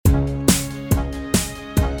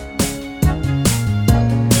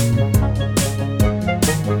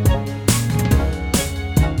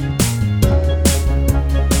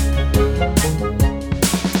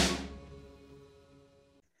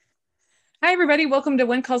everybody. Welcome to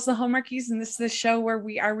When Calls the Hallmarkies, and this is the show where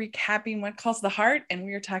we are recapping When Calls the Heart, and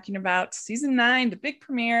we are talking about season 9, the big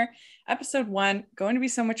premiere, episode 1. Going to be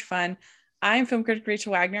so much fun. I'm film critic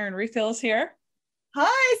Rachel Wagner, and Ruth Hill is here.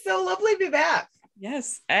 Hi, so lovely to be back.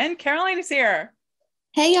 Yes, and Caroline is here.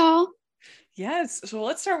 Hey, y'all. Yes, so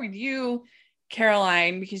let's start with you,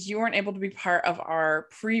 Caroline, because you weren't able to be part of our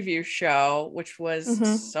preview show, which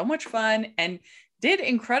was so much fun and did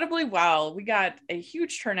incredibly well. We got a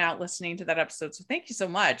huge turnout listening to that episode. So thank you so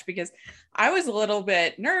much, because I was a little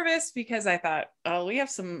bit nervous because I thought, oh, we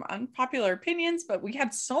have some unpopular opinions, but we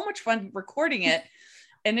had so much fun recording it.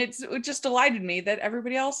 And it just delighted me that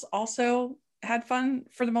everybody else also had fun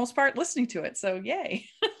for the most part listening to it. So yay.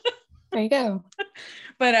 There you go.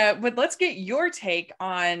 But let's get your take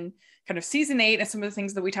on kind of season 8 and some of the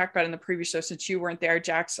things that we talked about in the previous show, since you weren't there.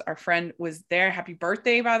 Jax, our friend, was there. Happy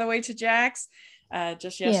birthday, by the way, to Jax.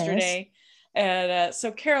 Just yesterday. Yes. And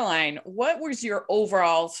so Caroline, what was your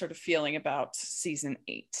overall sort of feeling about season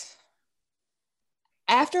 8?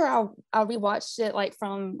 After I rewatched it, like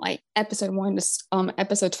from like episode 1 to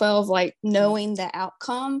episode 12, like knowing the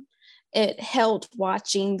outcome, it helped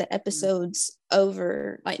watching the episodes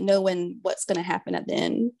over, like knowing what's going to happen at the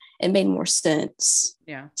end. It made more sense.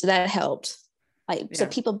 Yeah. So that helped. Like, so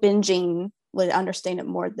people binging would understand it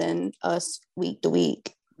more than us week to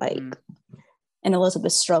week. Like, and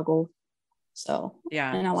Elizabeth's struggle. So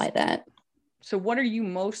yeah, and I like that. So what are you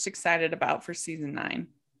most excited about for season 9?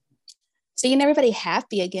 Seeing everybody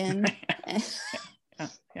happy again.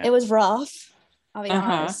 It was rough, I'll be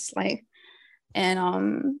honest. Like,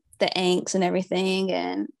 and the angst and everything,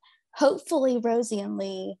 and hopefully Rosie and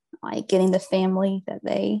Lee like getting the family that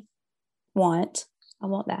they want. I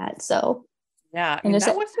want that. So yeah, and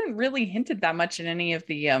that wasn't really hinted that much in any of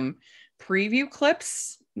the preview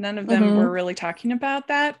clips. None of them were really talking about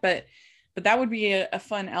that, but that would be a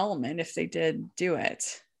fun element if they did do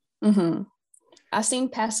it. I've seen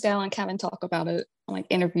Pascal and Kevin talk about it on like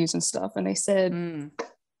interviews and stuff, and they said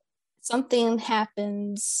something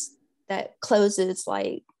happens that closes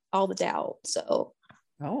like all the doubt. So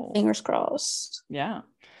fingers crossed. Yeah.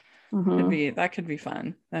 That could be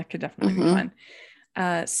fun. That could definitely be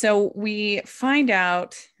fun. So we find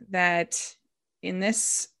out that in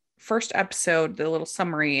this first episode, the little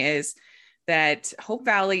summary is that Hope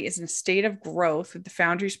Valley is in a state of growth with the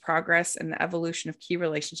Foundry's progress and the evolution of key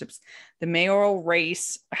relationships. The mayoral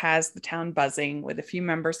race has the town buzzing, with a few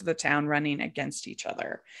members of the town running against each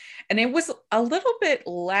other. And it was a little bit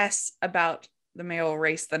less about the mayoral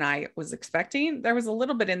race than I was expecting. There was a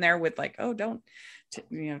little bit in there with like, oh, don't,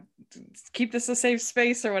 keep this a safe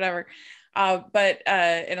space or whatever. But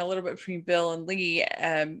in a little bit between Bill and Lee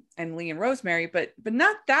and Rosemary, but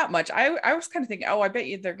not that much. I was kind of thinking, oh, I bet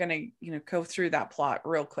you they're gonna go through that plot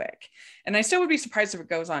real quick, and I still would be surprised if it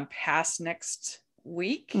goes on past next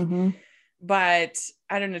week. But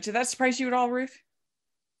I don't know. Did that surprise you at all, Ruth?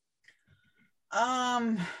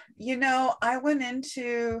 I went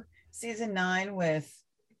into season 9 with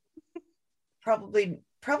probably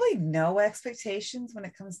no expectations when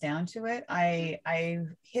it comes down to it. I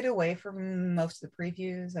hid away from most of the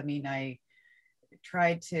previews. I mean, I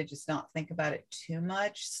tried to just not think about it too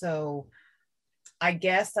much. So I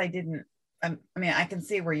guess I didn't, I mean, I can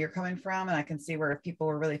see where you're coming from, and I can see where if people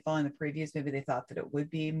were really following the previews, maybe they thought that it would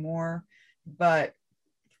be more, but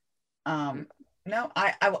no,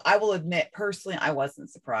 I will admit personally, I wasn't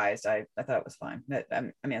surprised. I thought it was fine.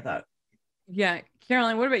 I thought. Yeah.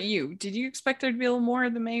 Caroline, what about you? Did you expect there to be a little more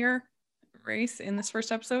of the mayor race in this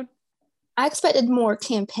first episode? I expected more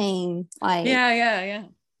campaign. Like, yeah.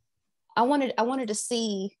 I wanted to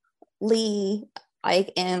see Lee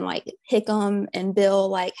and Hickam and Bill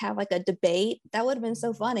like have like a debate. That would have been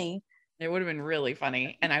so funny. It would have been really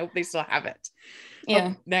funny, and I hope they still have it.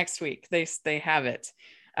 Yeah, next week they have it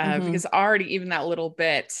because already even that little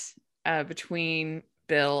bit between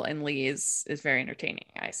Bill and Lee is very entertaining,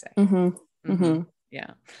 I say.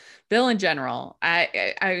 Yeah, Bill in general,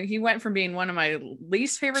 he went from being one of my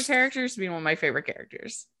least favorite characters to being one of my favorite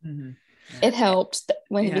characters. It helped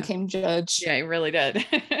when he became judge. Yeah, it really did.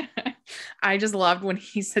 I just loved when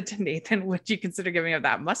he said to Nathan, would you consider giving up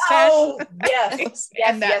that mustache? Oh, yes.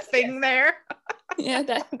 And that thing there. Yeah,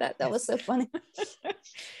 that was so funny.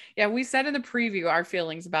 Yeah, we said in the preview our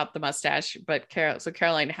feelings about the mustache, but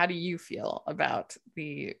Caroline, how do you feel about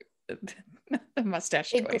the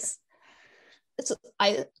mustache choice?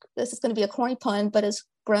 This is going to be a corny pun, but it's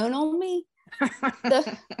grown on me.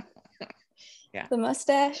 The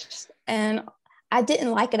mustache, and I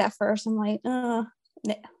didn't like it at first. I'm like,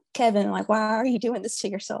 Kevin, like, why are you doing this to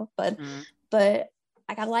yourself? But like,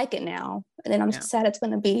 I like it now, and then I'm sad it's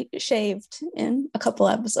going to be shaved in a couple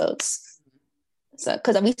episodes. So,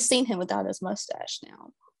 because we've seen him without his mustache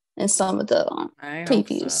now in some of the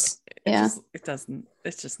previews. So.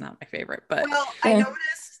 It's just not my favorite. But I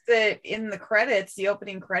noticed that in the credits, the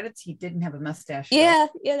opening credits, he didn't have a mustache. Yeah,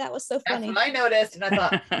 that was so funny. That's what I noticed, and I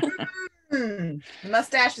thought, the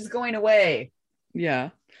mustache is going away. Yeah.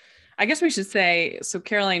 I guess we should say, so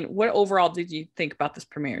Caroline, what overall did you think about this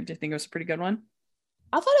premiere? Do you think it was a pretty good one?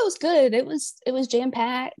 I thought it was good. It was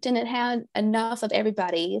jam-packed, and it had enough of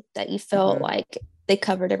everybody that you felt like they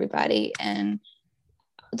covered everybody. And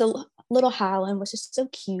the little Highland was just so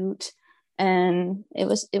cute, and it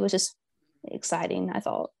was just exciting. I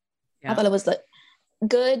thought it was like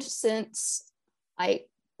good since like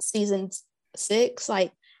season 6.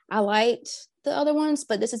 Like, I liked the other ones,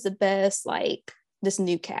 but this is the best, like, this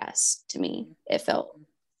new cast to me, it felt.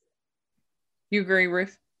 You agree,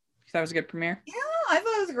 Ruth? That was a good premiere? Yeah, I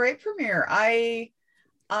thought it was a great premiere.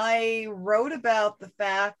 I wrote about the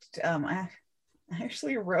fact, I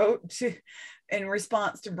actually wrote in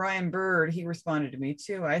response to Brian Bird. He responded to me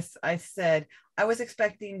too. I said, I was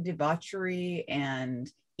expecting debauchery and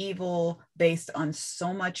evil based on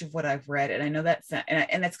so much of what I've read. And I know that's,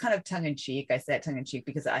 and that's kind of tongue in cheek. I said tongue in cheek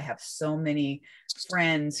because I have so many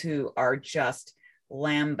friends who are just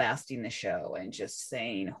lambasting the show and just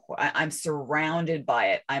saying, I'm surrounded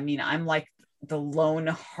by it. I mean, I'm like the lone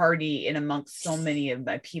hardy in amongst so many of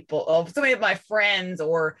my people, so many of my friends,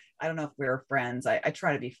 or I don't know if we're friends. I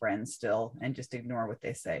try to be friends still and just ignore what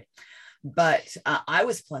they say. But I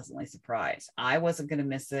was pleasantly surprised. I wasn't going to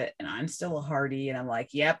miss it, and I'm still a hardy. And I'm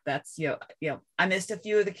like, yep, that's I missed a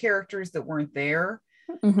few of the characters that weren't there.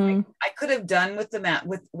 I could have done with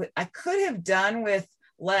I could have done with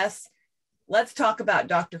less. Let's talk about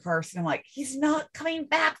Dr. Carson. I'm like, he's not coming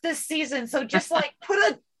back this season, so just like put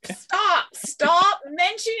a stop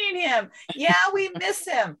mentioning him. Yeah, we miss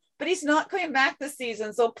him, but he's not coming back this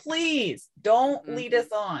season, so please don't lead us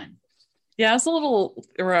on. Yeah, it's a little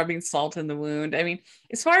rubbing salt in the wound. I mean,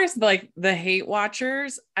 as far as like the hate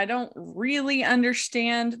watchers, I don't really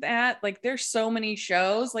understand that. Like, there's so many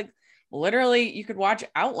shows. Like, literally, you could watch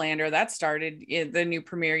Outlander. That started in the new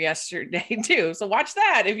premiere yesterday too. So watch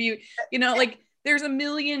that if you like. There's a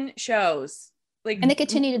million shows. Like, and they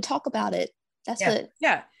continue to talk about it. That's it.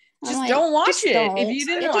 Yeah, just don't watch it. If you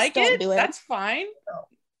didn't like it, that's fine.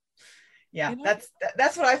 Yeah,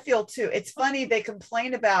 that's what I feel too. It's funny, they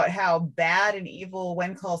complain about how bad and evil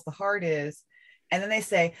When Calls the Heart is, and then they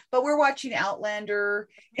say, but we're watching Outlander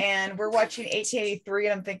and we're watching 1883,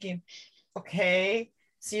 and I'm thinking, okay,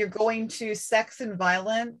 so you're going to sex and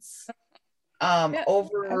violence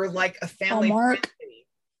over like a family watch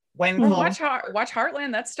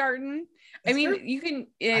Heartland. That's starting. I mean, you can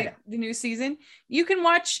the new season. You can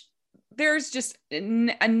watch. There's just a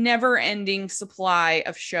never-ending supply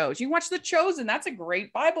of shows. You watch The Chosen. That's a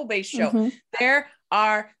great Bible-based show. There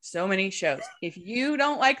are so many shows. If you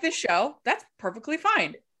don't like the show, that's perfectly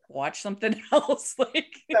fine. Watch something else.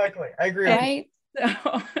 Like, exactly, I agree. Right.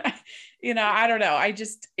 So, I don't know. I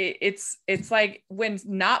just it's like when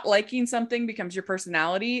not liking something becomes your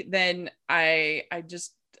personality, then I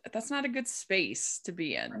just, that's not a good space to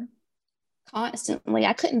be in. Constantly,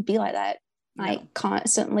 I couldn't be like that. Like,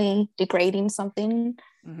 constantly degrading something.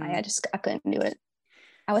 I couldn't do it.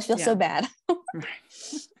 I would feel so bad.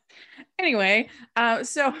 Anyway,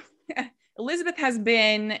 so Elizabeth has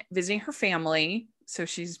been visiting her family. So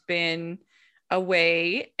she's been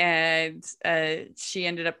away, and she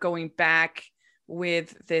ended up going back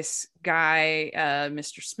with this guy,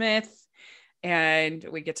 Mr. Smith, and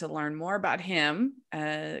we get to learn more about him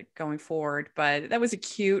going forward. But that was a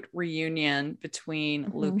cute reunion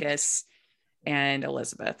between Lucas and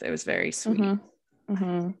Elizabeth. It was very sweet.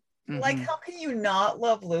 Like, how can you not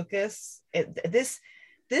love Lucas? This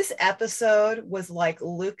episode was like,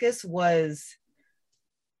 Lucas was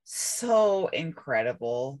so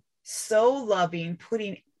incredible, so loving,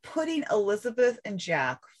 putting Elizabeth and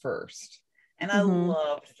Jack first, and I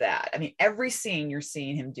loved that. I mean, every scene you're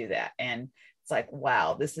seeing him do that, and it's like,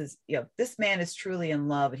 wow, this man is truly in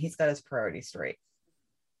love, and he's got his priorities straight.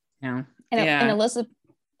 And Elizabeth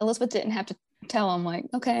didn't have to tell him, like,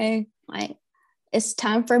 okay, like, it's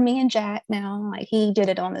time for me and Jack now. Like, he did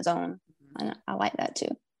it on his own, and I like that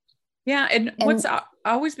too. Yeah, and what's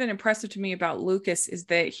always been impressive to me about Lucas is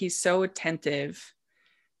that he's so attentive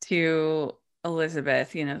to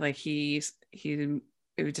Elizabeth. Like, he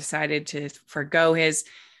decided to forgo his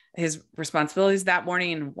responsibilities that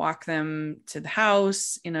morning and walk them to the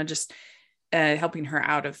house. Just helping her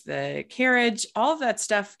out of the carriage. All of that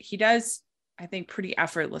stuff he does, I think, pretty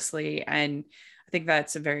effortlessly, and I think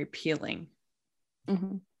that's very appealing.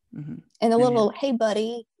 And the little hey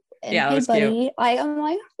buddy, and hey buddy, cute. I'm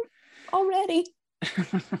like, already.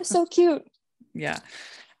 It's so cute. Yeah.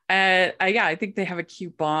 I think they have a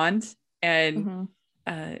cute bond, and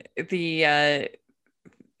the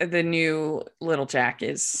new little Jack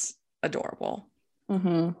is adorable.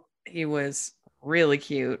 He was really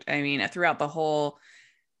cute. I mean, throughout the whole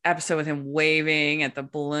episode with him waving at the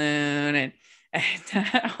balloon and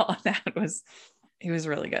all of that he was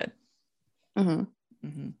really good.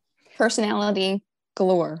 Personality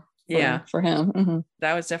galore for him.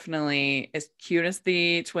 That was definitely, as cute as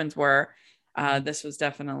the twins were, this was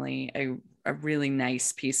definitely a really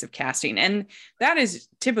nice piece of casting, and that is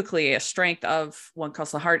typically a strength of One Calls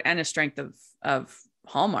the Heart and a strength of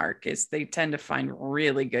Hallmark, is they tend to find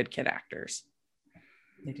really good kid actors.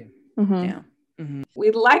 They do. Yeah.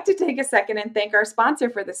 We'd like to take a second and thank our sponsor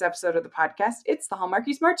for this episode of the podcast. It's the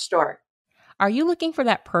Hallmarkies merch store. Are you looking for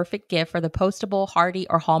that perfect gift for the postable, hearty,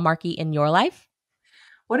 or Hallmarky in your life?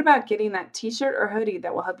 What about getting that t-shirt or hoodie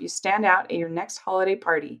that will help you stand out at your next holiday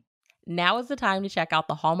party? Now is the time to check out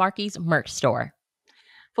the Hallmarkies merch store.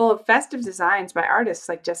 Full of festive designs by artists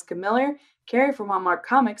like Jessica Miller, Carrie from Hallmark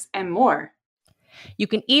Comics, and more. You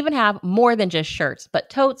can even have more than just shirts, but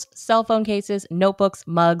totes, cell phone cases, notebooks,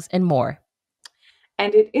 mugs, and more.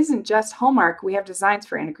 And it isn't just Hallmark. We have designs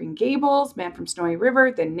for Anna Green Gables, Man from Snowy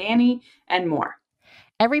River, The Nanny, and more.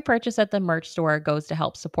 Every purchase at the merch store goes to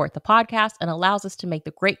help support the podcast and allows us to make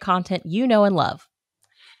the great content you know and love.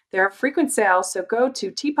 There are frequent sales, so go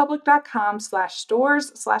to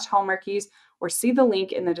tpublic.com/stores/Hallmarkies or see the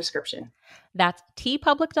link in the description. That's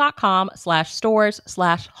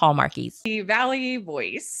tpublic.com/stores/Hallmarkies. The Valley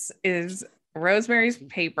Voice is Rosemary's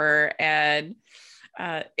Paper, and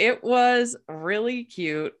it was really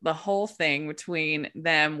cute. The whole thing between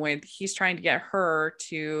them, when he's trying to get her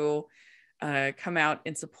to come out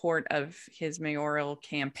in support of his mayoral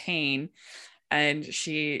campaign, and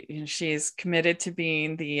she's committed to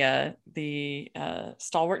being the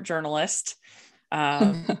stalwart journalist.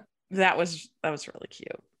 That was really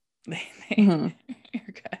cute. You're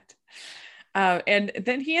good. And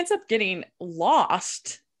then he ends up getting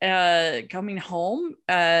lost coming home.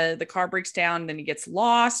 The car breaks down, then he gets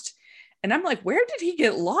lost, and I'm like, where did he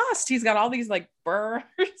get lost? He's got all these like burrs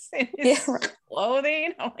in his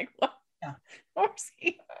clothing. I'm like, what? Yeah. Or is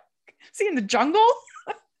he in the jungle?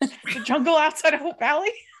 The jungle outside of Hope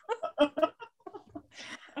Valley.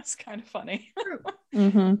 That's kind of funny.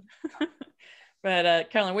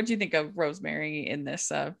 But Carolyn, what do you think of Rosemary in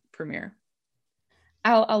this premiere?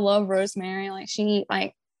 I love Rosemary. Like, she,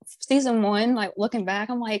 like, season 1, like, looking back,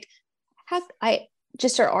 I'm like,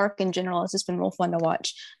 just her arc in general has just been real fun to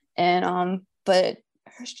watch. And but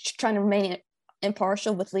her trying to remain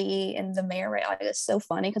impartial with Lee and the mayor, right? Like, it's so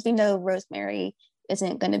funny because we know Rosemary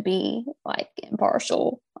isn't going to be like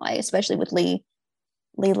impartial, like, especially with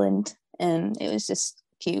Leland, and it was just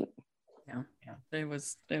cute. Yeah, it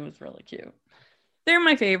was really cute. They're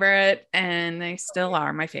my favorite, and they still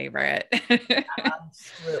are my favorite.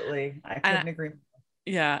 Absolutely. I couldn't agree.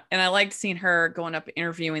 Yeah. And I liked seeing her going up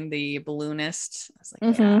interviewing the balloonist. I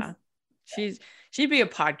was like, yeah, she'd be a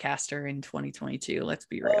podcaster in 2022. Let's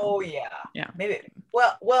be real. Oh yeah. Yeah. Maybe.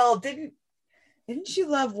 Well, didn't you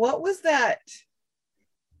love, what was that?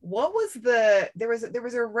 What was there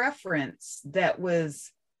was a reference that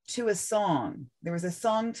was to a song. There was a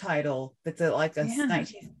song title that's like a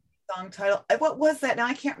 19th song title. What was that? Now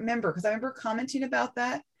I can't remember, because I remember commenting about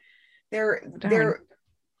that. I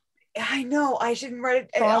know I shouldn't write it.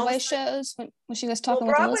 Broadway shows when she was talking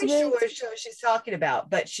with Broadway Elizabeth. show she's talking about,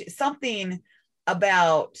 but something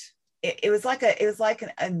about it. It was like a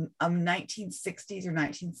 1960s or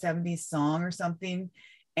 1970s song or something,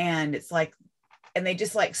 and it's like, and they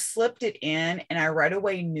just like slipped it in, and I right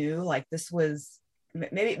away knew like this was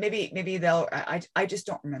maybe they'll. I just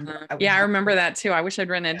don't remember. I remember that too. I wish I'd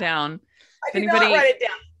written it down. I did not write it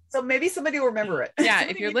down. So maybe somebody will remember it. Yeah,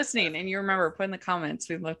 if you're listening and you remember, put in the comments.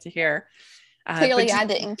 We'd love to hear. Clearly, I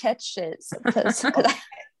didn't catch it.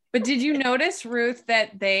 But did you notice, Ruth,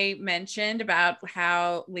 that they mentioned about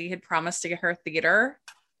how Lee had promised to get her theater?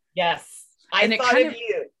 Yes, I thought of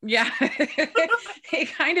you. Yeah,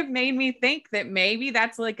 it kind of made me think that maybe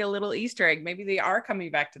that's like a little Easter egg. Maybe they are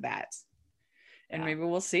coming back to that, and maybe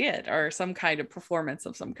we'll see it, or some kind of performance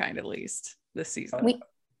of some kind, at least this season.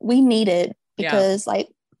 We need it, because like,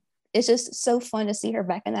 it's just so fun to see her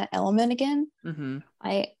back in that element again,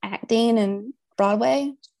 like acting and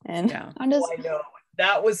Broadway. And I know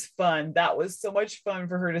that was fun. That was so much fun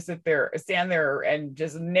for her to stand there and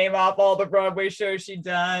just name off all the Broadway shows she'd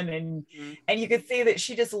done, and you could see that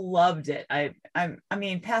she just loved it. I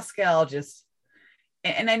mean, Pascal just,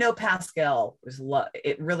 and I know Pascal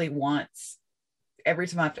it really wants, every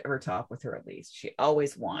time I have to ever talk with her, at least she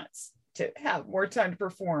always wants to have more time to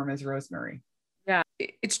perform as Rosemary. Yeah,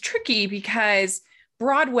 it's tricky because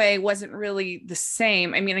Broadway wasn't really the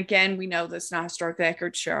same. I mean, again, we know this is not a historically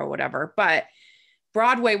accurate show or whatever, but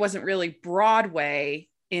Broadway wasn't really Broadway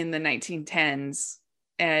in the 1910s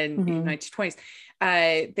and 1920s.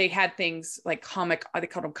 They had things like they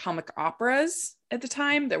called them comic operas at the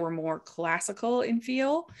time that were more classical in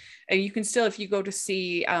feel. And you can still, if you go to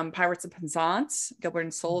see Pirates of Penzance, Gilbert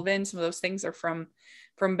and Sullivan, some of those things are from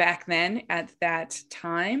back then at that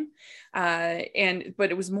time. But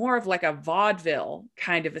it was more of like a vaudeville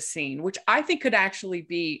kind of a scene, which I think could actually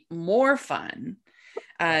be more fun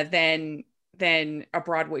than a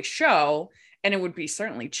Broadway show. And it would be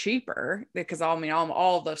certainly cheaper because all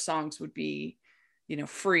of those songs would be,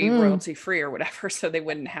 free, royalty free or whatever. So they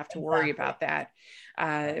wouldn't have to worry about that,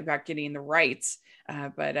 about getting the rights.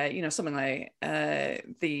 But something like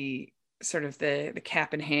the sort of the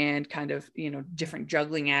Cap in Hand kind of, different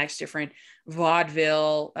juggling acts, different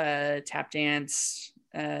vaudeville, tap dance,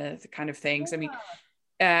 the kind of things. I mean,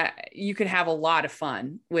 you could have a lot of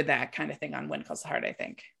fun with that kind of thing on Wind Calls the Heart, I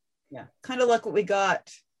think. Yeah, kind of like what we got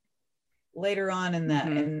later on in that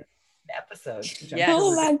in the episode. Yes.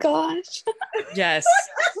 Oh my gosh. Yes.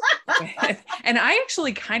 And I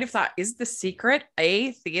actually kind of thought, is The Secret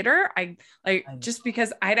a theater? I just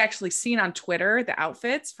because I'd actually seen on Twitter the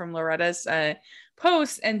outfits from Loretta's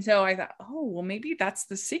posts, and so I thought, oh well, maybe that's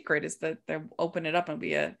The Secret, is that they'll open it up and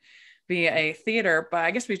be a theater. But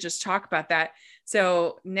I guess we just talk about that.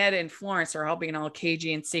 So Ned and Florence are all being all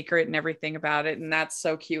cagey and secret and everything about it, and that's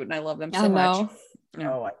so cute, and I love them so much.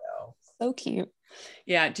 Yeah. Oh, I know. So cute.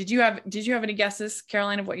 Yeah. Did you have any guesses,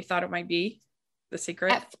 Caroline, of what you thought it might be? The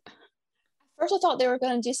Secret? At first I thought they were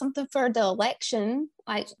going to do something for the election,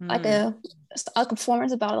 like a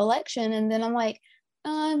performance about election, and then I'm like,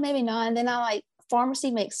 maybe not. And then I like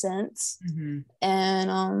pharmacy makes sense.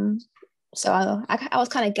 And so I was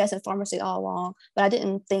kind of guessing pharmacy all along, but I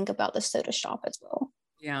didn't think about the soda shop as well.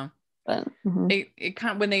 Yeah. But it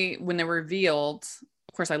kind of, when they revealed,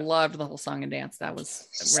 of course, I loved the whole song and dance. That was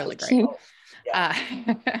really great.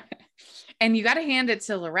 And you got to hand it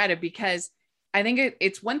to Loretta, because I think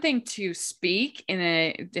it's one thing to speak in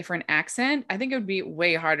a different accent. I think it would be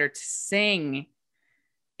way harder to sing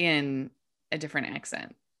in a different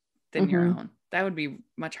accent than your own. That would be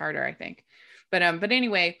much harder, I think. But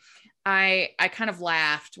anyway, I kind of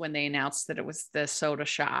laughed when they announced that it was the soda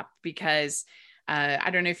shop, because I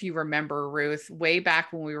don't know if you remember, Ruth, way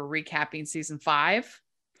back when we were recapping season 5.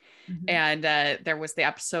 And there was the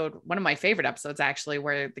episode, one of my favorite episodes actually,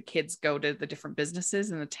 where the kids go to the different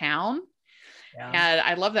businesses in the town. Yeah. And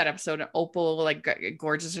I love that episode. Opal like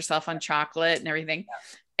gorges herself on chocolate and everything.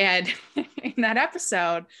 Yeah. And in that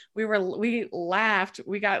episode, we laughed.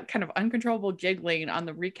 We got kind of uncontrollable giggling on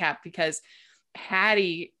the recap, because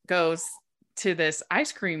Hattie goes to this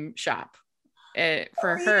ice cream shop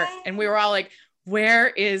for her. Yeah. And we were all like, where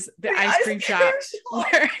is the ice cream shop?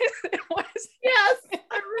 Where is it? Yes, I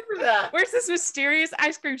remember that. Where's this mysterious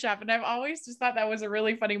ice cream shop? And I've always just thought that was a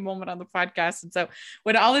really funny moment on the podcast. And so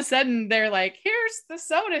when all of a sudden they're like, here's the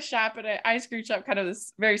soda shop and an ice cream shop, kind of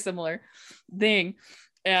this very similar thing.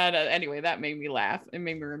 And anyway, that made me laugh. It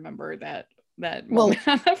made me remember that moment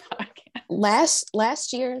on the podcast.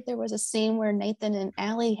 Last year, there was a scene where Nathan and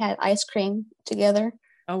Allie had ice cream together.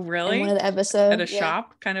 Oh, really? In one of the episodes. At a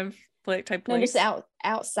shop kind of type place? No, just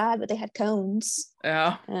outside, but they had cones.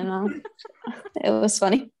 Oh. And it was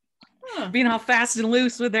funny. Being all fast and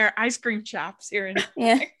loose with their ice cream shops here in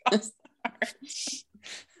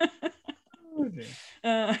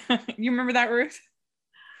you remember that, Ruth?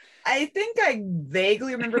 I think I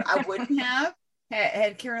vaguely remember. I wouldn't have.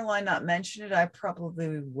 Had Caroline not mentioned it, I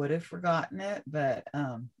probably would have forgotten it. But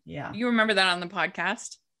yeah. You remember that on the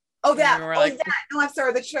podcast? Oh, that. No, I'm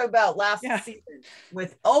sorry. The show about last season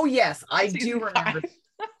with. Oh, yes, I do remember.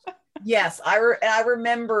 Yes, I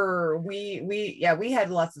remember. We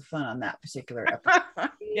had lots of fun on that particular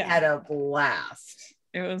episode. We had a blast.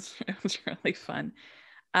 It was really fun.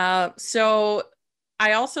 So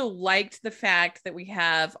I also liked the fact that we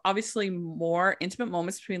have obviously more intimate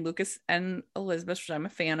moments between Lucas and Elizabeth, which I'm a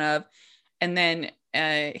fan of, and then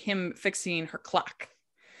him fixing her clock,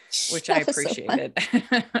 which I appreciated.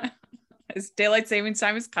 As daylight savings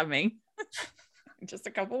time is coming in just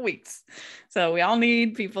a couple weeks, so we all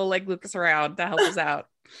need people like Lucas around to help us out.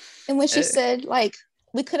 And when she said, like,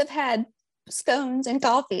 we could have had scones and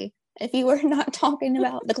coffee if you were not talking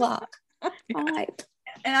about the clock. I'm like,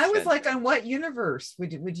 and I was like, on what universe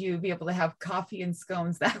would you be able to have coffee and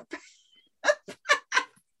scones that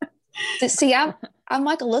See, I'm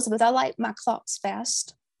like Elizabeth. I like my clocks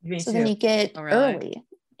fast. Me so too. Then you get early.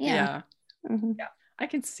 Yeah. Yeah. I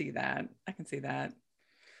can see that.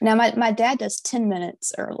 Now my dad does 10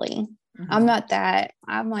 minutes early. Mm-hmm. I'm not that.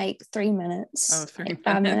 I'm like 3 minutes. Oh, 3 like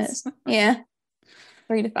 5 minutes. Yeah.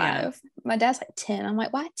 3 to 5. Yeah. My dad's like 10. I'm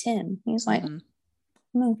like, why 10? He's like,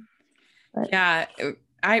 no. But. Yeah.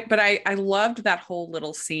 I loved that whole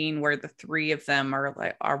little scene where the three of them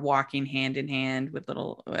are walking hand in hand with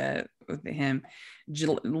with him.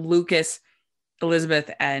 Lucas,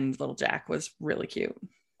 Elizabeth, and little Jack was really cute.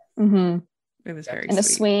 Mm-hmm. It was very and sweet. The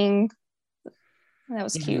swing. That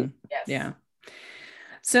was cute. Yes. Yeah.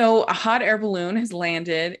 So a hot air balloon has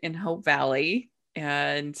landed in Hope Valley.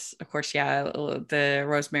 And of course, the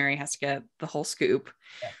Rosemary has to get the whole scoop.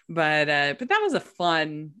 Yeah. But that was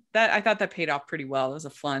I thought that paid off pretty well. It was a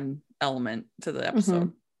fun element to the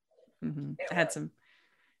episode. Mm-hmm. It had some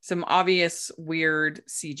obvious weird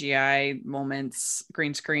CGI moments,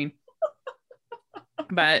 green screen.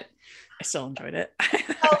 But I still enjoyed it.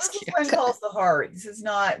 This is when calls the heart. This is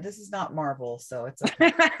not Marvel, so it's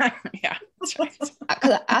okay. Yeah, that's right.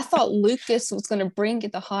 Because I thought Lucas was going to bring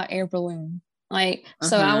the hot air balloon.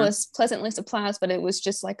 So I was pleasantly surprised, but it was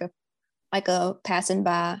just like a passing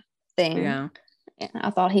by thing. Yeah. And I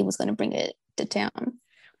thought he was going to bring it to town.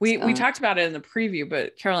 We talked about it in the preview,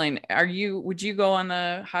 but Caroline, would you go on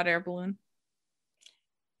the hot air balloon?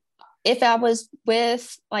 If I was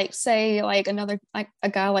with another a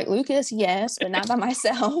guy like Lucas, yes, but not by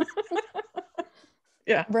myself.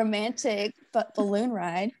 Yeah. Romantic but balloon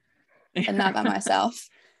ride, but not by myself.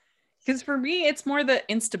 Because for me, it's more the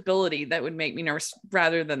instability that would make me nervous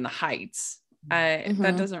rather than the heights.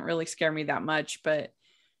 That doesn't really scare me that much, but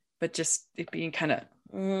just it being kind of,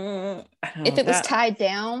 if it was tied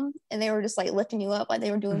down and they were just like lifting you up like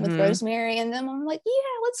they were doing with Rosemary and them, I'm like,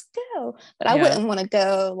 yeah, let's go. But I wouldn't want to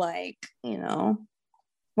go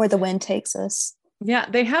where the wind takes us. Yeah,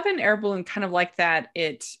 they have an air balloon kind of like that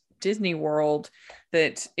at Disney World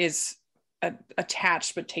that is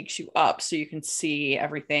attached but takes you up so you can see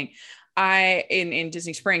everything. In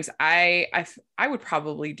Disney Springs, I would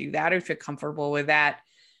probably do that. I would feel comfortable with that.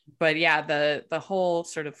 But yeah, the whole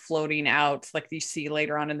sort of floating out like you see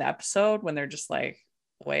later on in the episode when they're just like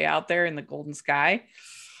way out there in the golden sky.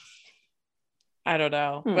 I don't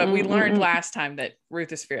know. But we learned last time that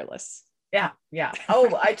Ruth is fearless. Yeah.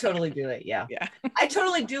 Oh, I totally do it. Yeah. Yeah. I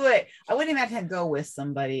totally do it. I wouldn't even have to go with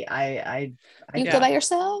somebody. I go by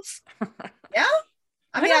yourself? Yeah.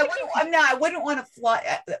 I mean, I wouldn't want to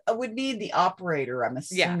fly. I would need the operator, I'm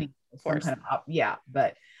assuming. Yeah, of course.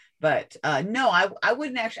 But no, I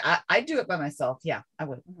wouldn't actually. I do it by myself. Yeah, I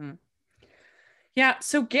would. Mm-hmm. Yeah.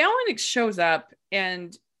 So Galen shows up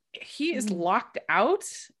and he is locked out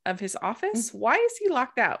of his office. Why is he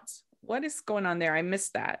locked out? What is going on there? I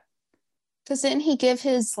missed that. Because didn't he give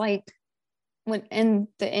his when in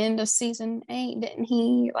the end of season 8, didn't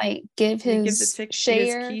he give his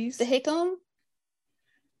share to Hickam?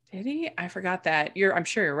 Did he? I forgot that. I'm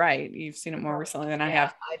sure you're right. You've seen it more recently than I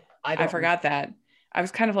have. I forgot that. I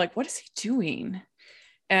was kind of like, what is he doing?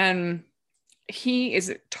 And he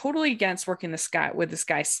is totally against working with this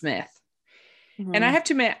guy Smith. Mm-hmm. And I have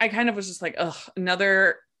to admit, I kind of was just like, ugh,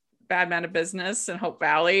 another bad man of business in Hope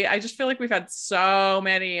Valley. I just feel like we've had so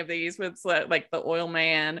many of these with like the oil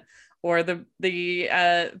man or the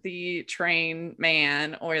train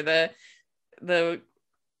man or the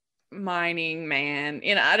mining man.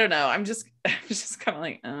 I don't know. I'm just kind of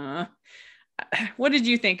like, what did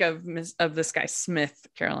you think of this guy Smith,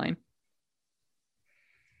 Caroline?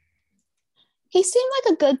 He seemed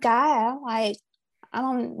like a good guy.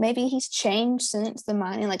 Maybe he's changed since the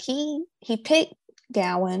mining. He picked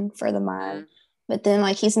Gowan for the mine, but then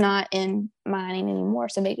he's not in mining anymore,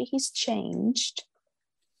 so maybe he's changed.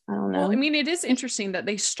 I don't know. Well, I mean, it is interesting that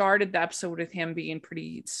they started the episode with him being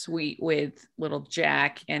pretty sweet with little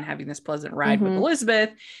Jack and having this pleasant ride with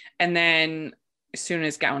Elizabeth, and then as soon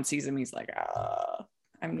as Gowan sees him, he's like,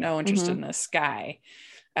 I'm no interested in this guy.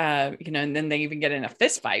 And then they even get in a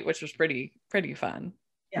fist fight, which was pretty fun.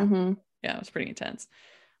 Yeah. Yeah, it was pretty intense.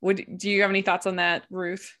 Do you have any thoughts on that,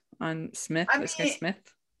 Ruth, on Smith, guy Smith?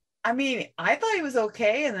 I mean, I thought he was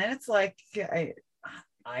okay. And then it's like, I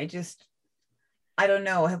don't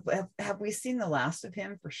know. Have we seen the last of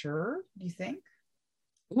him for sure? Do you think?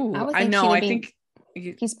 Ooh, I know. I think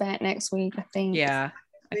he's back next week, I think. Yeah.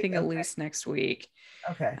 I think at least next week.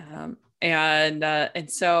 Okay. And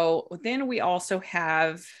so then we also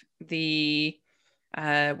have we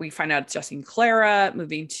find out Jesse and Clara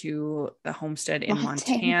moving to the homestead in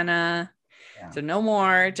Montana. Yeah. So no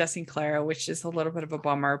more Jesse and Clara, which is a little bit of a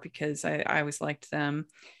bummer because I always liked them.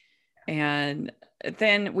 And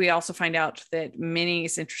then we also find out that Minnie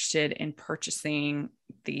is interested in purchasing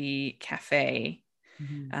the cafe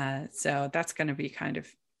So that's going to be kind of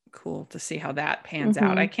cool to see how that pans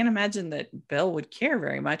out. I can't imagine that Bill would care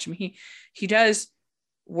very much. I mean, he does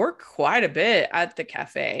work quite a bit at the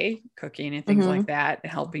cafe, cooking and things like that,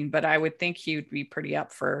 helping, but I would think he would be pretty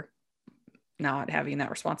up for not having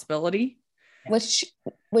that responsibility. Was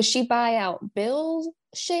she buy out Bill's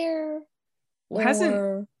share?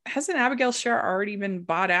 Well, hasn't Abigail's share already been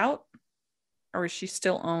bought out, or does she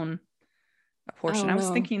still own a portion? I was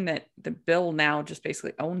thinking that the Bill now just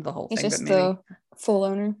basically owned the whole thing. He's just the full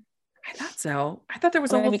owner. I thought so. I thought there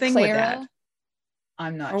was a whole thing with that.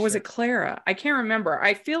 I'm not sure. Or was it Clara? I can't remember.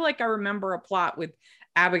 I feel like I remember a plot with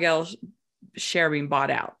Abigail's share being bought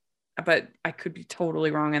out, but I could be totally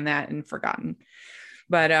wrong on that and forgotten.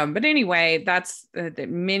 But anyway, that's that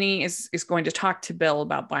Minnie is going to talk to Bill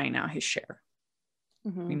about buying out his share.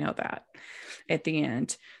 We know that at the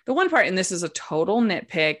end. The one part, and this is a total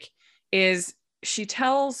nitpick, is she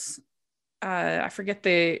tells I forget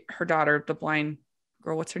her daughter, the blind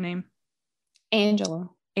girl, what's her name? Angela.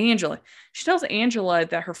 She tells Angela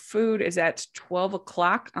that her food is at 12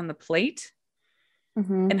 o'clock on the plate.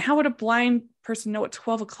 And how would a blind person know what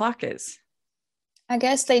 12 o'clock is? I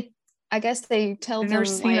guess they tell them. They've never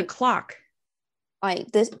seen a clock.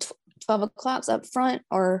 Like this 12 o'clock's up front,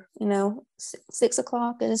 or 6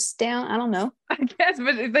 o'clock is down. I don't know. I guess,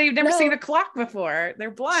 but they've never seen a clock before. They're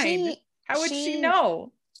blind. How would she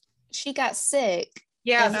know? She got sick.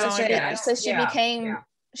 Yeah, so she became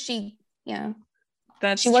she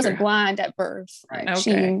That's she wasn't true. blind at birth. Right.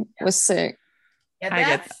 Okay. She was sick. Yeah,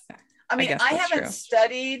 I haven't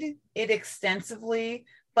studied it extensively,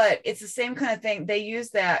 but it's the same kind of thing. They use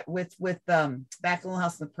that with Back in Little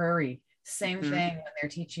House on the Prairie. Same thing when they're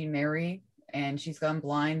teaching Mary and she's gone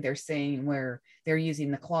blind. They're saying where they're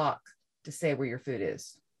using the clock to say where your food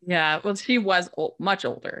is. Yeah, well, she was much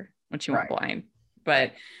older when she went blind,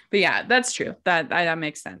 but yeah, that's true. That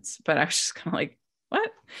makes sense. But I was just kind of like,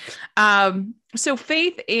 what? So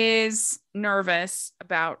Faith is nervous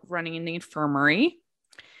about running in the infirmary,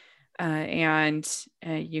 and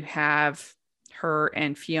you have her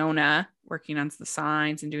and Fiona working on the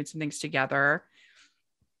signs and doing some things together.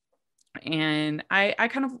 And I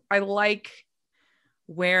like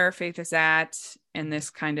where Faith is at in this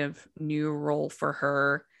kind of new role for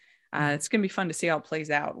her. It's going to be fun to see how it plays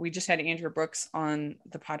out. We just had Andrea Brooks on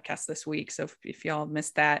the podcast this week, so if y'all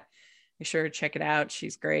missed that, be sure to check it out.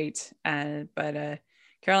 She's great. But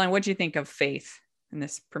Caroline, what do you think of Faith in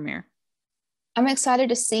this premiere? I'm excited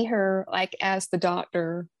to see her like as the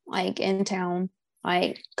doctor, like in town,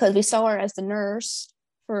 like because we saw her as the nurse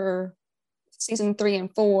for season 3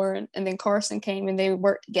 and 4, and then Carson came and they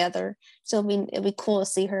worked together. So it'd be cool to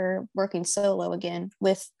see her working solo again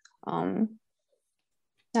with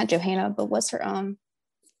not Johanna, but what's her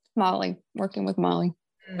Molly, working with Molly.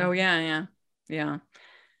 Oh yeah.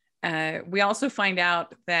 We also find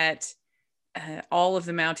out that all of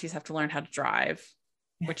the Mounties have to learn how to drive,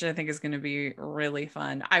 which I think is going to be really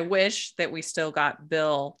fun. I wish that we still got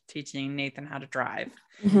Bill teaching Nathan how to drive.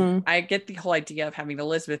 I get the whole idea of having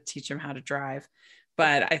Elizabeth teach him how to drive,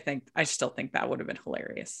 but I still think that would have been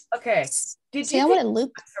hilarious. Okay. I wanted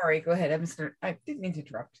Luke. Sorry, go ahead. I didn't mean to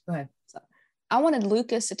interrupt. Go ahead. I wanted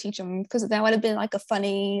Lucas to teach him because that would have been like a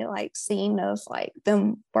funny like scene of like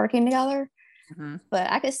them working together. But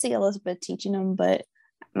I could see Elizabeth teaching him, but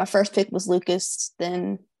my first pick was Lucas,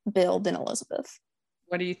 then Bill, then Elizabeth.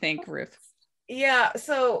 What do you think, Ruth? Yeah,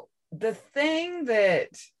 so the thing that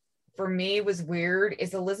for me was weird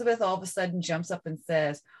is Elizabeth all of a sudden jumps up and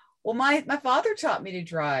says, well, my father taught me to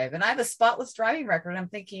drive and I have a spotless driving record. I'm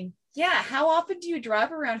thinking, yeah, how often do you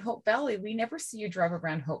drive around Hope Valley? We never see you drive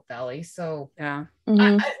around Hope Valley. So yeah,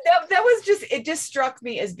 that was it just struck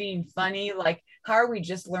me as being funny. Like, how are we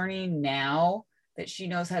just learning now that she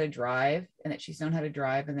knows how to drive and that she's known how to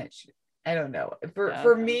drive and that I don't know.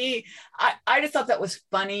 For me, I just thought that was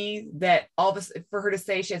funny that all this for her to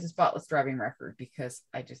say she has a spotless driving record, because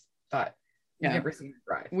I just thought we've never seen her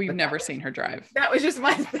drive. We've never seen her drive. That was just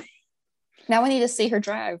my thing. Now we need to see her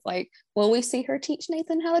drive. Like, will we see her teach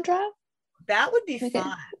Nathan how to drive? That would be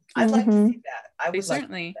fun. I'd like to see that. I would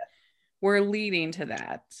certainly. We're leading to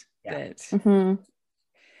that. Yeah.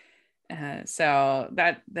 So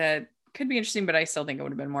that could be interesting, but I still think it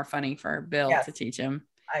would have been more funny for Bill to teach him.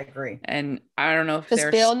 I agree. And I don't know if does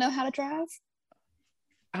Bill know how to drive?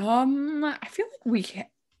 I feel like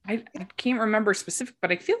I can't remember specific,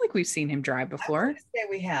 but I feel like we've seen him drive before. I would say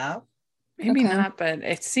we have. Maybe not, but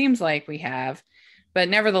it seems like we have. But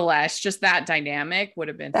nevertheless, just that dynamic would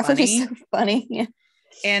have been funny. That would be so funny. Yeah.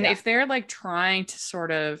 And if they're like trying to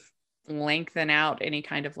sort of lengthen out any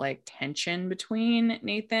kind of like tension between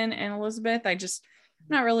Nathan and Elizabeth, I just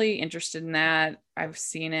not really interested in that. I've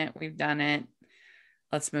seen it. We've done it.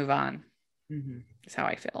 Let's move on. That's how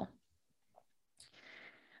I feel.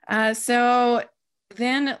 So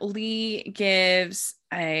then Lee gives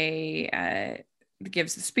the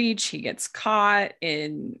speech. He gets caught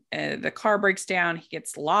in the car breaks down. He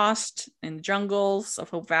gets lost in the jungles of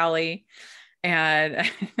Hope Valley. And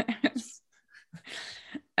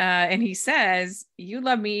and he says, "You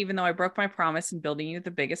love me even though I broke my promise in building you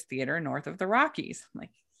the biggest theater north of the Rockies." I'm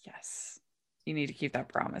like, yes, you need to keep that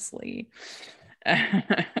promise, Lee.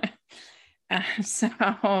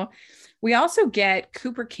 So we also get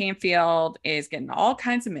Cooper Canfield is getting all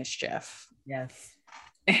kinds of mischief. Yes.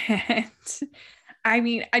 And I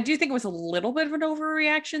mean, I do think it was a little bit of an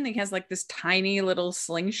overreaction. He has like this tiny little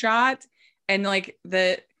slingshot, and like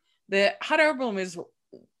the hot air balloon is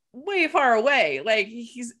way far away. Like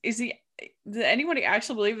did anybody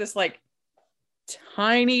actually believe this like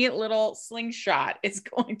tiny little slingshot is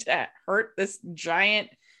going to hurt this giant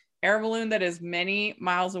air balloon that is many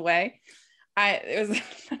miles away? It was a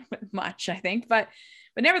bit much, I think, but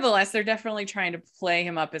nevertheless, they're definitely trying to play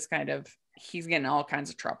him up as kind of, he's getting all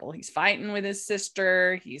kinds of trouble. He's fighting with his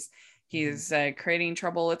sister. He's creating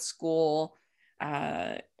trouble at school.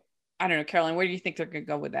 I don't know, Caroline, where do you think they're going to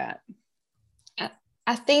go with that?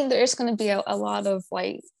 I think there's going to be a lot of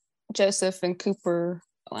like Joseph and Cooper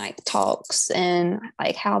like talks and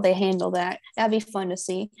like how they handle that. That'd be fun to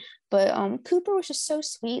see. But Cooper was just so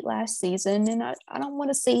sweet last season, and I don't want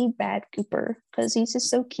to see bad Cooper because he's just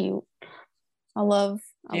so cute. I love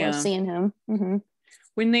seeing him. Mm-hmm.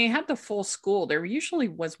 When they had the full school, there usually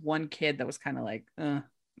was one kid that was kind of like,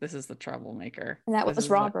 this is the troublemaker. And that was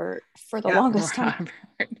Robert for the longest time.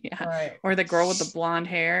 Yeah. Right. Or the girl with the blonde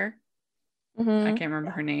hair. Mm-hmm. I can't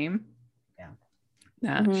remember her name.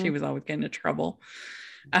 Yeah. She was always getting into trouble.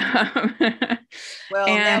 Well,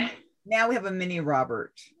 now we have a mini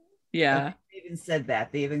Robert. Yeah. They even said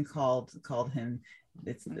that. They even called him,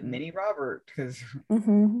 it's the mini Robert, because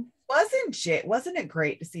wasn't it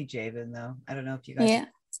great to see Javen though? I don't know if you guys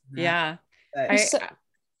Yeah. Go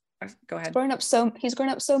ahead. He's grown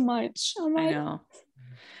up so much. I know.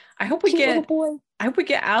 I hope we get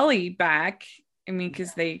Allie back. I mean,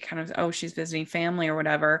 because they kind of, she's visiting family or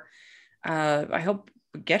whatever. I hope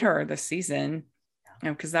we get her this season,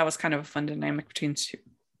 because that was kind of a fun dynamic between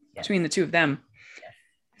the two of them.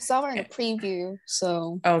 Saw her in a preview,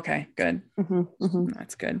 so okay, good.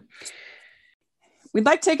 That's good. We'd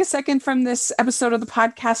like to take a second from this episode of the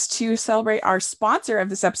podcast to celebrate our sponsor of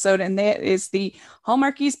this episode, and that is the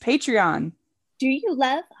Hallmarkies Patreon. Do you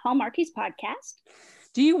love Hallmarkies podcast?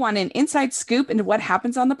 Do you want an inside scoop into what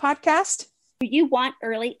happens on the podcast? Do you want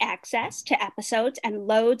early access to episodes and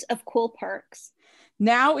loads of cool perks?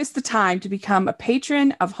 Now is the time to become a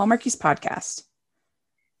patron of Hallmarkies podcast.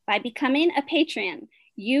 By becoming a patron,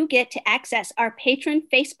 you get to access our patron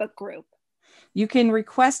Facebook group. You can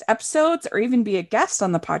request episodes or even be a guest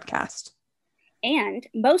on the podcast. And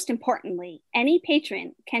most importantly, any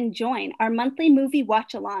patron can join our monthly movie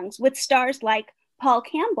watch-alongs with stars like Paul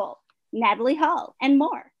Campbell, Natalie Hall, and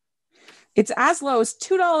more. It's as low as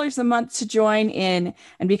 $2 a month to join in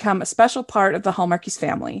and become a special part of the Hallmarkies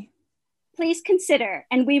family. Please consider,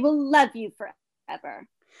 and we will love you forever.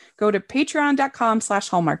 Go to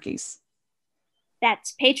patreon.com/Hallmarkies.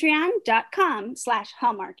 That's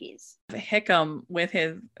patreon.com/Hallmarkies. Hickam with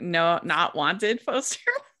his not wanted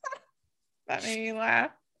poster. That made me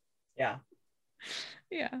laugh. Yeah.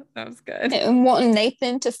 Yeah, that was good. And wanting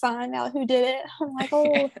Nathan to find out who did it. I'm like,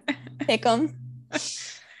 Hickam.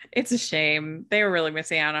 It's a shame. They were really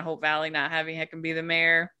missing out on Hope Valley not having Hickam be the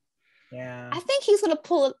mayor. Yeah. I think he's gonna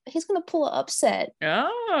pull an upset.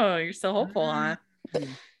 Oh, you're so hopeful, huh?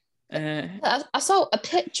 I saw a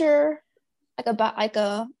picture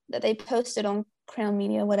that they posted on Crown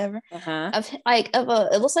Media, whatever.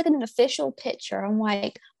 It looks like an official picture. I'm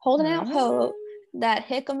like holding out hope that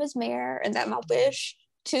Hickam is mayor and that my wish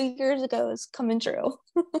 2 years ago is coming true.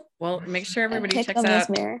 Well, make sure everybody checks out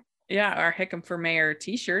our Hickam for Mayor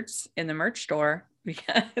t-shirts in the merch store,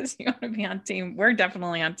 because you want to be on team. We're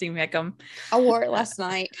definitely on team Hickam. I wore it last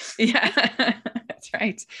night. Yeah, that's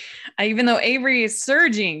right. Even though Avery is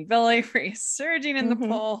surging, Bill Avery is surging in the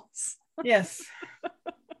polls. Yes.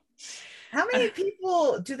 How many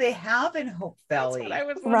people do they have in Hope Valley? That's what I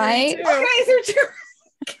was right? Too.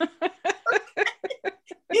 Okay,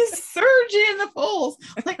 he's surging in the polls.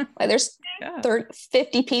 Like there's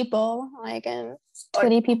 50 people, and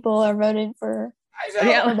 20 people are voted for. I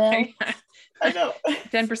know. I know.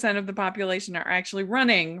 10% of the population are actually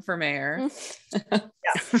running for mayor. Yeah.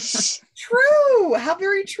 True. How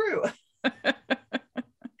very true.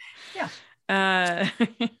 Yeah.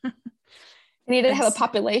 need to have a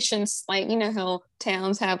population, like, you know how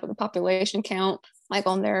towns have the population count, like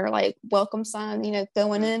on their like welcome sign, you know,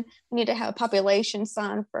 going in. We need to have a population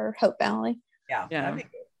sign for Hope Valley. Yeah. Yeah.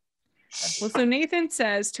 Well, so Nathan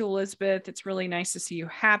says to Elizabeth, it's really nice to see you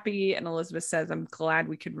happy. And Elizabeth says, I'm glad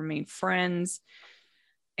we could remain friends.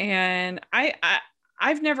 And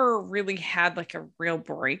I've never really had like a real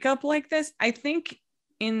breakup like this. I think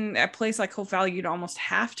in a place like Hope Valley, you'd almost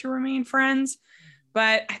have to remain friends.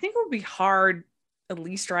 But I think it would be hard, at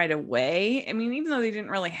least right away. I mean, even though they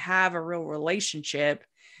didn't really have a real relationship,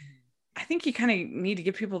 I think you kind of need to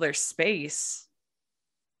give people their space.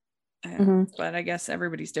 But I guess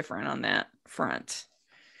everybody's different on that front.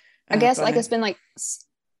 I guess like it's been like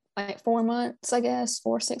 4 months, I guess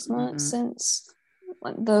 4 or 6 months since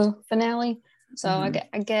like the finale. So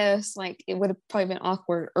I guess like it would have probably been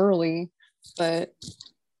awkward early, but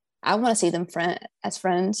I want to see them as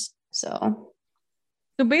friends. So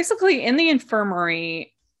basically in the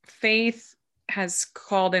infirmary, Faith has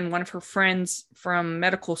called in one of her friends from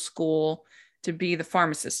medical school to be the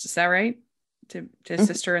pharmacist. Is that right? To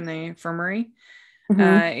assist her in the infirmary,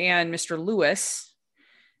 and Mr. Lewis.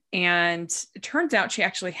 And it turns out she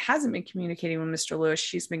actually hasn't been communicating with Mr. Lewis.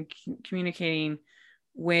 She's been communicating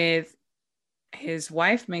with his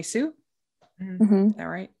wife, Maysu. Is that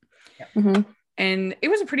right? Yeah. And it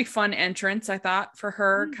was a pretty fun entrance, I thought, for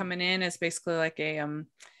her coming in as basically like a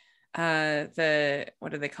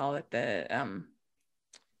what do they call it?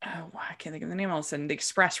 I can't think of the name all of a sudden. The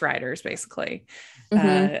express riders, basically,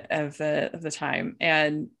 of the time,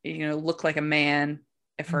 and you know, look like a man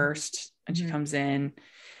at first, and she comes in,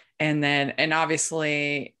 and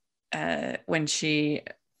obviously, when she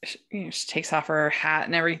takes off her hat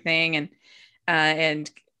and everything, and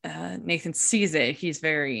Nathan sees it, he's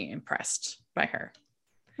very impressed by her.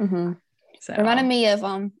 So it reminded me of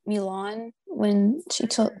Mulan when she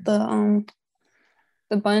took the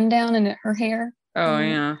bun down in her hair. Oh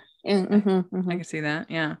yeah. I can see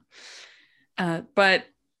that. Yeah. But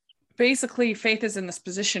basically Faith is in this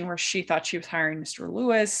position where she thought she was hiring Mr.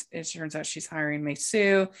 Lewis. It turns out she's hiring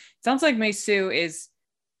Maysu. It sounds like Maysu is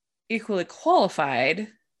equally qualified.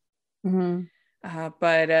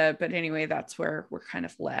 But anyway, that's where we're kind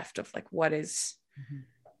of left of like, what is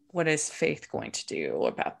Faith going to do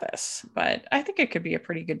about this? But I think it could be a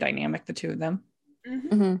pretty good dynamic, the two of them.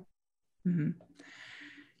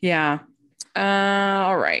 Yeah.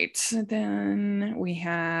 All right. Then we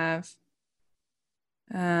have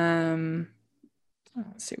let's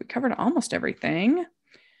see, we covered almost everything.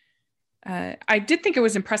 I did think it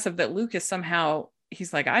was impressive that Lucas somehow,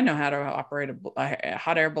 he's like, I know how to operate a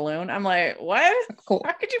hot air balloon. I'm like, what? Cool.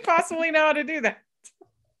 How could you possibly know how to do that?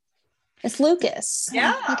 It's Lucas.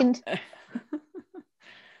 Yeah.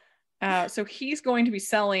 So he's going to be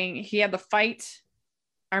selling, Gowan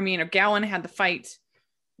had the fight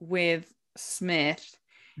with Smith,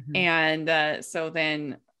 and so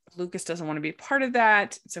then Lucas doesn't want to be part of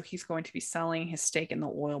that, so he's going to be selling his stake in the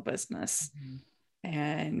oil business.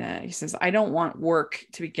 And he says, I don't want work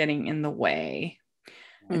to be getting in the way.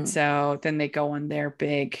 And so then they go on their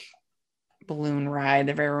big balloon ride,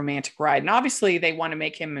 their very romantic ride, and obviously they want to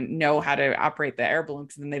make him know how to operate the air balloon,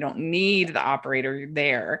 because then they don't need the operator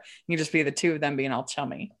there. You just be the two of them being all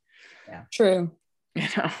chummy. Yeah, true. You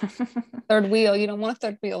know, third wheel, you don't want a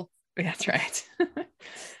third wheel. That's right.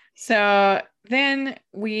 So then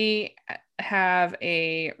we have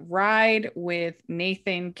a ride with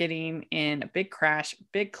Nathan getting in a big crash,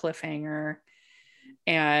 big cliffhanger.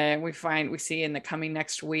 And we see in the coming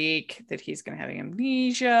next week that he's going to have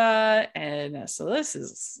amnesia. And so this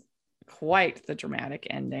is quite the dramatic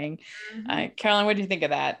ending. Caroline, what do you think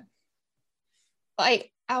of that? I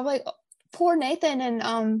like poor Nathan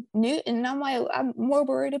and Newton. I'm like, I'm more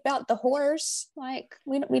worried about the horse. Like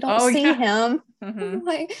we don't see him.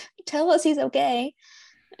 Like, tell us he's okay.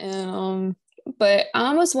 And but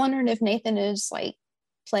I was wondering if Nathan is like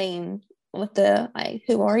playing with the like,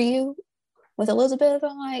 who are you, with Elizabeth?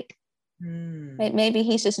 I'm like, maybe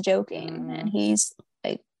he's just joking and he's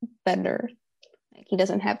like better. Like he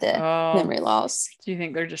doesn't have the memory loss. Do you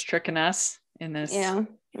think they're just tricking us in this? Yeah.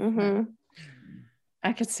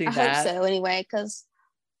 I could see that. I hope so anyway, because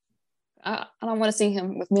I don't want to see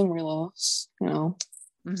him with memory loss, you know.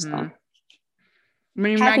 So. I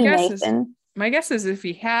mean, my guess is if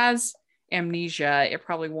he has amnesia, it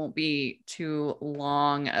probably won't be too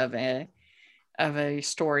long of a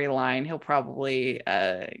storyline. He'll probably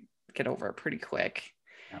get over it pretty quick.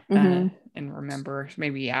 And remember.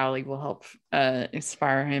 Maybe Allie will help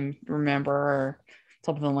inspire him to remember, or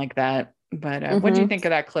something like that. But what do you think of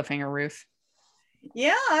that cliffhanger, Ruth?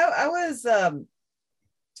 Yeah, I was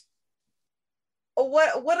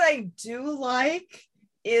what I do like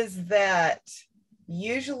is that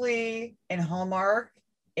usually in Hallmark,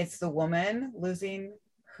 it's the woman losing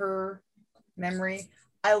her memory.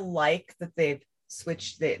 I like that they've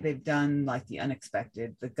switched, they've done like the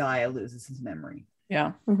unexpected, the guy loses his memory.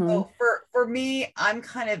 Yeah. So for me, I'm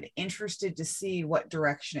kind of interested to see what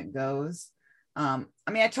direction it goes. I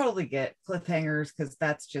mean, I totally get cliffhangers because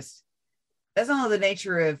that's not only the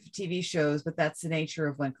nature of TV shows, but that's the nature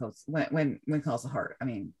of when calls the heart. I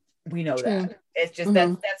mean, we know that. It's just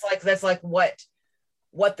that's like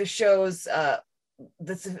what the shows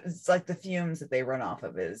it's like the fumes that they run off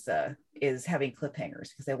of is having cliffhangers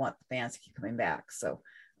because they want the fans to keep coming back. So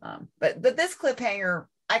but this cliffhanger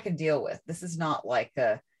I can deal with. This is not like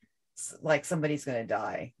somebody's gonna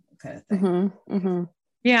die kind of thing.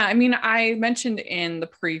 Yeah, I mean, I mentioned in the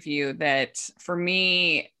preview that for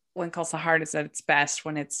me, When Calls the Heart is at its best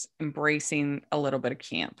when it's embracing a little bit of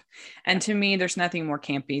camp. And to me, there's nothing more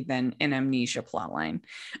campy than an amnesia plotline.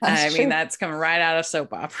 I mean, that's coming right out of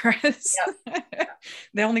soap operas. Yep.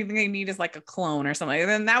 The only thing they need is like a clone or something.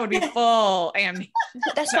 Then that would be full amnesia.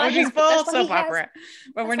 That's that why would be full soap opera.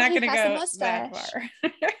 But we're not going to go that far.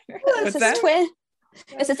 It's his twin.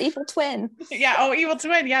 It's his evil twin. Yeah. Oh, evil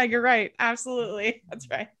twin. Yeah, you're right. Absolutely. That's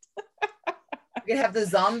right. You could have the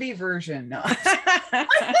zombie version. No.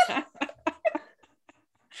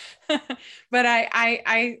 But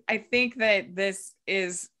I think that this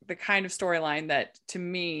is the kind of storyline that to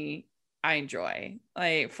me I enjoy,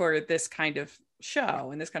 like for this kind of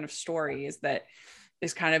show and this kind of story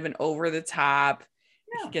is kind of an over the top.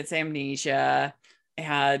 He gets amnesia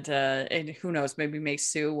and who knows, maybe Mei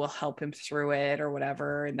Su will help him through it or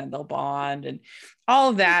whatever, and then they'll bond and all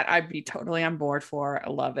of that. I'd be totally on board for. I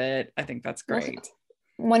love it. I think that's great.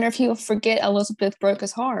 Wonder if he'll forget Elizabeth broke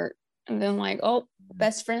his heart and then like, oh,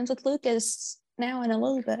 best friends with Lucas now and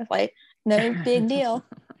Elizabeth, like no big deal.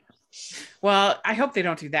 Well, I hope they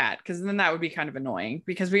don't do that because then that would be kind of annoying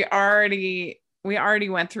because we already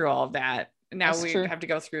went through all of that. Now we have to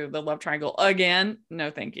go through the love triangle again.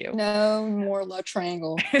 No, thank you. No more love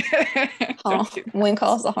triangle. When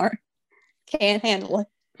Calls the Heart. Can't handle it.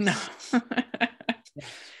 No.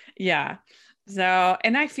 Yeah. So,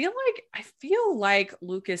 and I feel like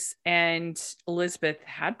Lucas and Elizabeth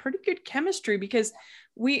had pretty good chemistry because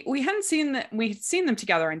we'd seen them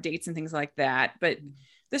together on dates and things like that. But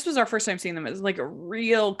this was our first time seeing them as like a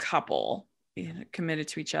real couple, committed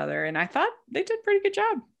to each other. And I thought they did a pretty good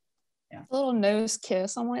job. Yeah. A little nose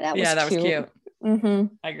kiss. I'm like, that was that cute. Was cute.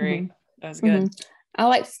 I agree. That was good. I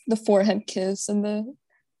like the forehead kiss and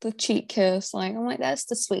the cheek kiss. Like, I'm like, that's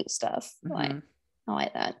the sweet stuff. Like, I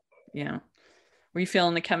like that. Yeah. Were you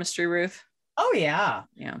feeling the chemistry, Ruth? Oh yeah.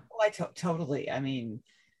 Yeah. Well, totally. I mean,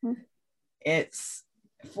 it's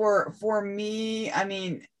for me. I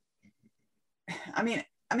mean,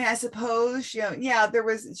 I suppose, she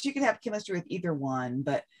could have chemistry with either one,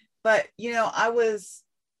 but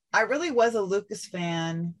I really was a Lucas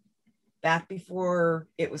fan back before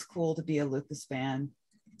it was cool to be a Lucas fan.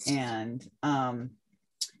 And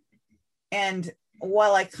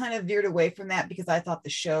while I kind of veered away from that because I thought the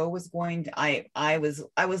show was going to, I was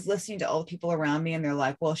listening to all the people around me and they're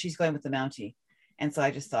like, well, she's going with the Mountie. And so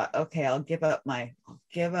I just thought, okay, I'll give up my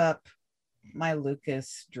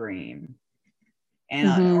Lucas dream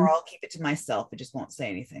and or I'll keep it to myself. I just won't say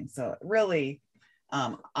anything. So really,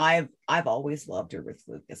 I've always loved her with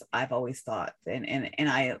Lucas. I've always thought, and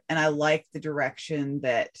I like the direction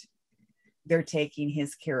that they're taking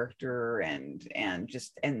his character and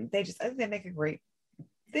they make a great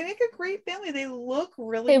family. They look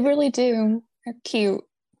really. They really do. They're cute.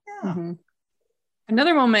 Yeah.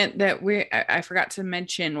 Another moment that I forgot to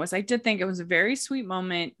mention was I did think it was a very sweet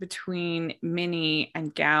moment between Minnie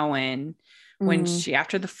and Gowan. When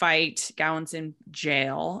after the fight, Gowan's in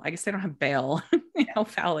jail. I guess they don't have bail in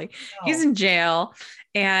Elf Valley. No. He's in jail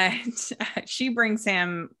and she brings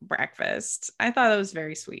him breakfast. I thought that was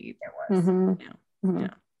very sweet. It was.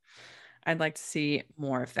 Yeah. I'd like to see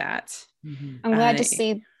more of that. I'm glad to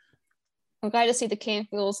see the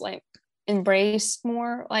Canfields like embrace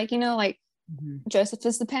more. Like, Joseph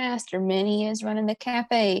is the pastor, Minnie is running the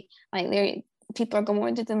cafe. Like people are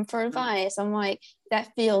going to them for advice. I'm like,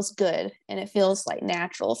 that feels good and it feels like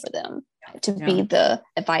natural for them to be the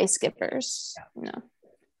advice givers.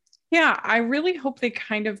 Yeah, I really hope they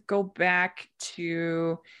kind of go back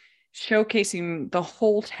to showcasing the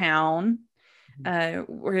whole town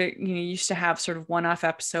where you used to have sort of one-off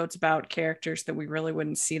episodes about characters that we really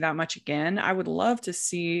wouldn't see that much again. I would love to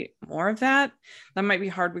see more of that. That might be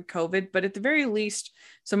hard with COVID, but at the very least,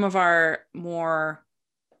 some of our more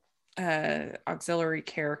auxiliary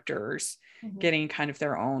characters getting kind of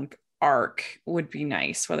their own arc would be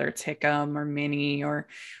nice, whether it's Hickam or Minnie or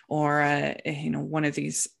one of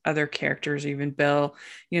these other characters, even Bill,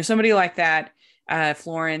 somebody like that,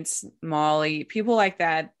 Florence, Molly, people like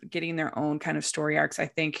that, getting their own kind of story arcs, I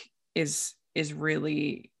think is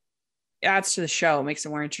really adds to the show, makes it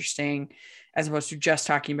more interesting, as opposed to just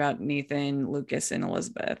talking about Nathan, Lucas, and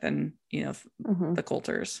Elizabeth and the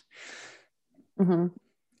Coulters. Mm-hmm.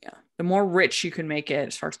 Yeah, the more rich you can make it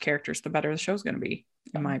as far as characters, the better the show's going to be,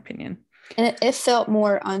 in my opinion. And it felt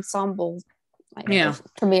more ensemble,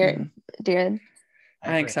 premiere did. I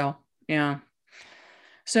think so. Yeah.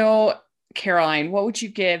 So, Caroline, what would you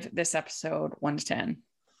give this episode 1 to 10?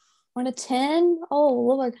 1 to 10? Oh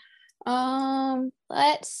Lord.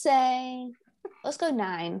 Let's go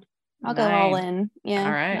 9. I'll go all in. Yeah.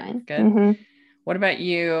 All right. 9. Good. Mm-hmm. What about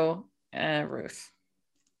you, Ruth?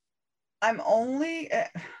 I'm only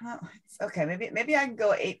okay. Maybe I can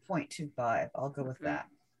go 8.25. I'll go with that.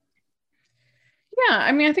 Yeah,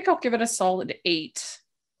 I mean, I think I'll give it a solid 8.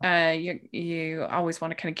 You always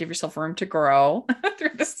want to kind of give yourself room to grow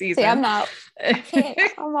through the season. See, I'm not. I can't.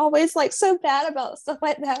 I'm always like so bad about stuff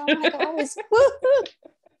like that. I'm like always. Woo-hoo.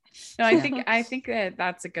 No, I think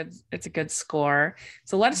that's a good score.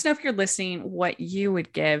 So let us know if you're listening what you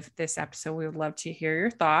would give this episode. We would love to hear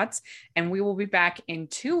your thoughts, and we will be back in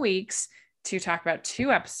 2 weeks to talk about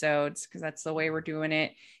 2 episodes, because that's the way we're doing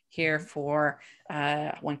it here for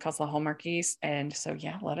One Calls the Hallmarkies. And so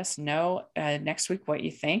let us know next week what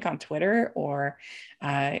you think on Twitter or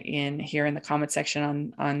in the comment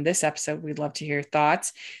section on this episode. We'd love to hear your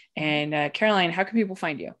thoughts. And Caroline, how can people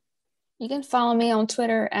find you? You can follow me on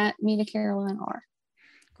Twitter at MetaCarolineR.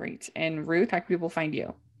 Great. And Ruth, how can people find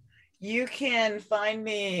you? You can find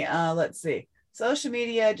me, let's see, social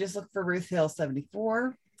media, just look for Ruth Hill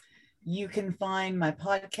 74. You can find my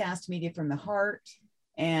podcast, Media from the Heart,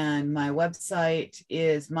 and my website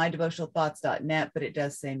is mydevotionalthoughts.net, but it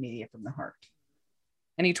does say Media from the Heart.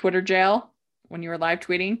 Any Twitter jail when you were live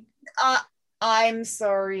tweeting? I'm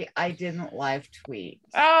sorry, I didn't live tweet.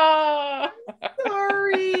 Oh,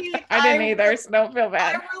 sorry. I didn't either, so don't feel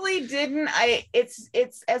bad. I really didn't.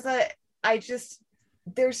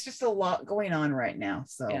 There's just a lot going on right now.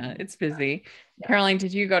 So yeah, it's busy. Yeah. Caroline,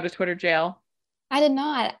 did you go to Twitter jail? I did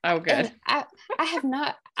not. Oh, good. I have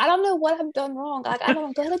not. I don't know what I've done wrong. Like, I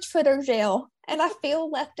don't go to Twitter jail, and I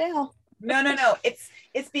feel left out. No.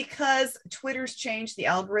 It's because Twitter's changed the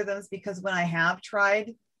algorithms. Because when I have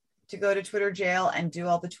tried to go to Twitter jail and do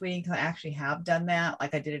all the tweeting, because I actually have done that,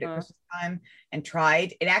 like I did it at Christmas time, and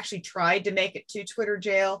actually tried to make it to Twitter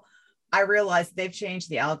jail. I realized they've changed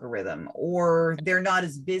the algorithm, or they're not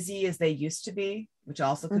as busy as they used to be, which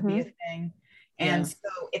also could be a thing. And so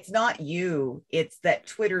it's not you, it's that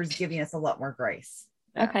Twitter's giving us a lot more grace.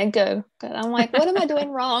 Okay, good. I'm like, what am I doing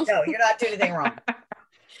wrong? No, you're not doing anything wrong.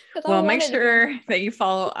 Well, make sure that you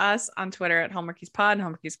follow us on Twitter at Hallmarkies Pod,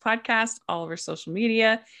 Hallmarkies Podcast, all over social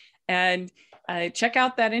media. And check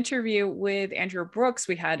out that interview with Andrew Brooks.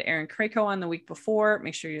 We had Aaron Krakow on the week before.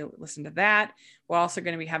 Make sure you listen to that. We're also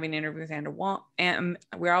going to be having an interview with Amanda Wong. And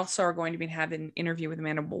we also are going to be having an interview with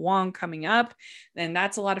Amanda Wong coming up. And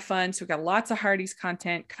that's a lot of fun. So we've got lots of Hardy's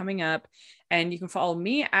content coming up. And you can follow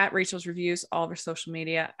me at Rachel's Reviews, all over social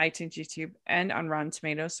media, iTunes, YouTube, and on Rotten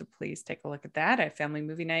Tomatoes. So please take a look at that. I have Family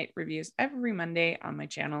Movie Night reviews every Monday on my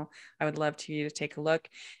channel. I would love for you to take a look.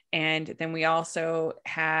 And then we also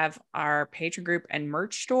have our Patreon group and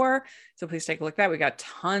merch store. So please take a look at that. We got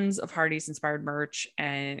tons of Hardy's inspired merch,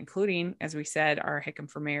 and including, as we said, our Hickam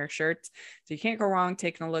for Mayor shirts. So you can't go wrong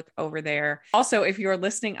taking a look over there. Also, if you're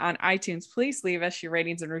listening on iTunes, please leave us your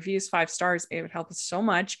ratings and reviews, 5 stars. It would help us so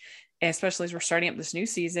much. Especially as we're starting up this new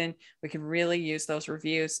season, we can really use those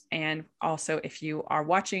reviews. And also, if you are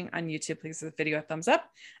watching on YouTube, please give the video a thumbs up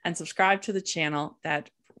and subscribe to the channel. That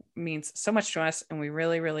means so much to us, and we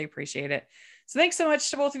really, really appreciate it. So thanks so much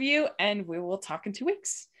to both of you, and we will talk in 2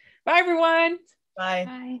 weeks. Bye, everyone. Bye.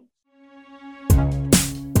 Bye.